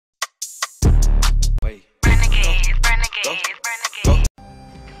Renegade.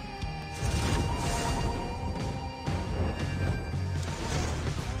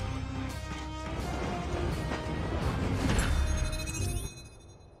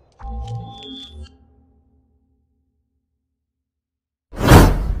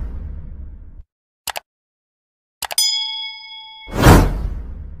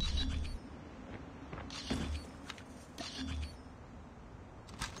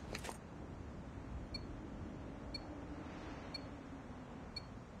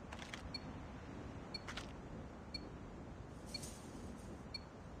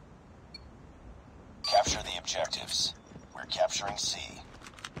 Capture the objectives. We're capturing C.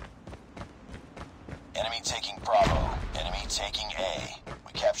 Enemy taking Bravo. Enemy taking A.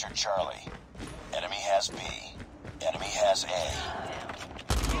 We captured Charlie. Enemy has B. Enemy has A.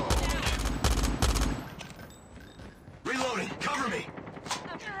 Reloading! Cover me!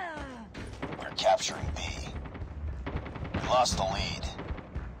 We're capturing B. We lost the lead.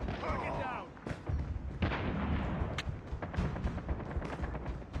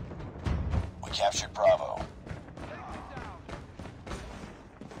 We captured Bravo.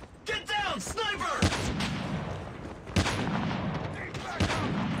 Get down, sniper!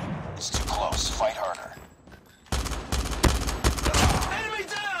 It's too close. Fight harder. Enemy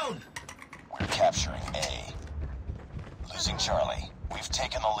down! We're capturing A. Losing Charlie. We've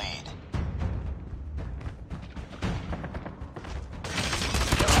taken the lead.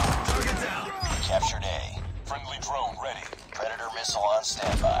 Target down! We captured A. Friendly drone ready. Predator missile on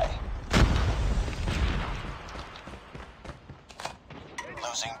standby.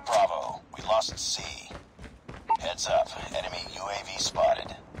 Losing Bravo. We lost C. Heads up. Enemy UAV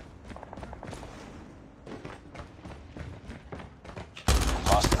spotted. We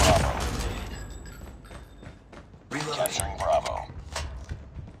lost Bravo. Reloading. Capturing Bravo.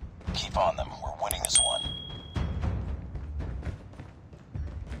 Keep on them. We're winning this one.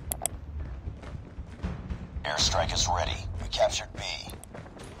 Airstrike is ready. We captured B.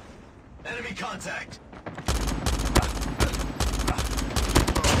 Enemy contact!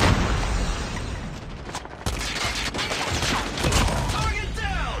 Target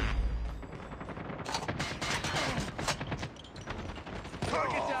down!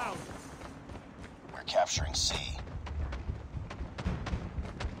 Target down! We're capturing C.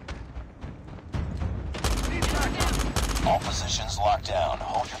 All positions locked down.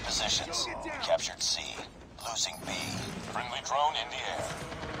 Hold your positions. We captured C. Losing B. Friendly drone in the air.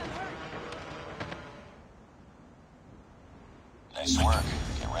 Nice work.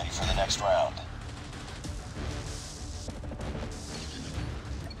 Get ready for the next round.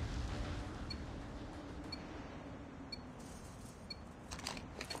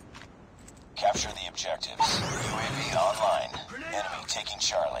 Capture the objectives. UAV online. Enemy taking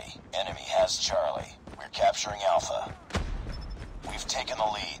Charlie. Enemy has Charlie. We're capturing Alpha. We've taken the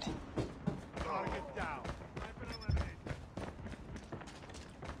lead. Target down.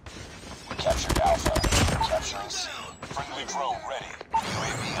 We captured Alpha. We're capturing C. Friendly drone ready.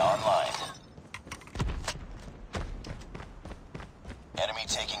 UAV online. Enemy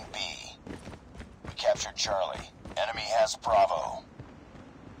taking B. We captured Charlie. Enemy has Bravo.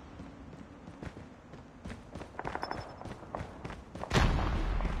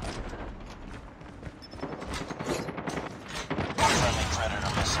 Friendly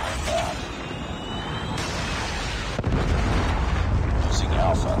Predator missile inbound. Losing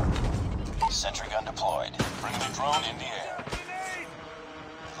Alpha. Sentry gun deployed. Friendly drone in the air.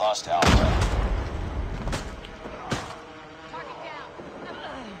 We lost Alpha. Target down.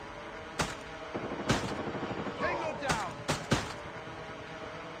 Tango down.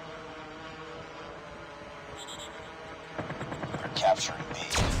 We're capturing B.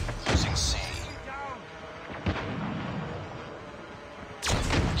 Losing C. Down.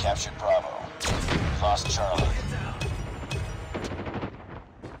 We captured Bravo. We lost Charlie.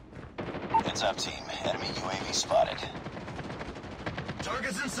 Heads up, team. Enemy UAV spotted.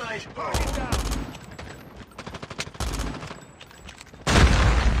 Target's in sight! Target down.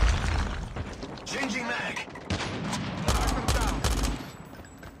 Changing mag! Target down.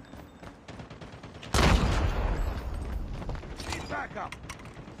 Need backup.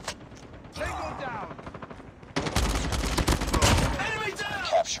 Tango down. Enemy down!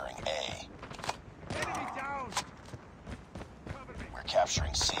 Capturing A. Enemy down. Cover me. We're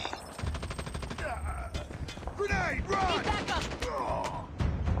capturing C. Grenade, run! Need backup.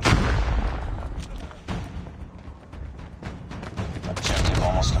 Objective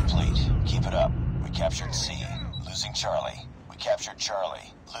almost complete. Keep it up. We captured C. Losing Charlie. We captured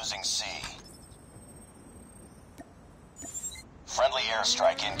Charlie. Losing C. Friendly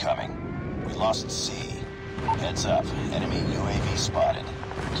airstrike incoming. We lost C. Heads up. Enemy UAV spotted.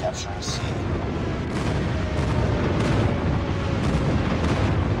 Capturing C.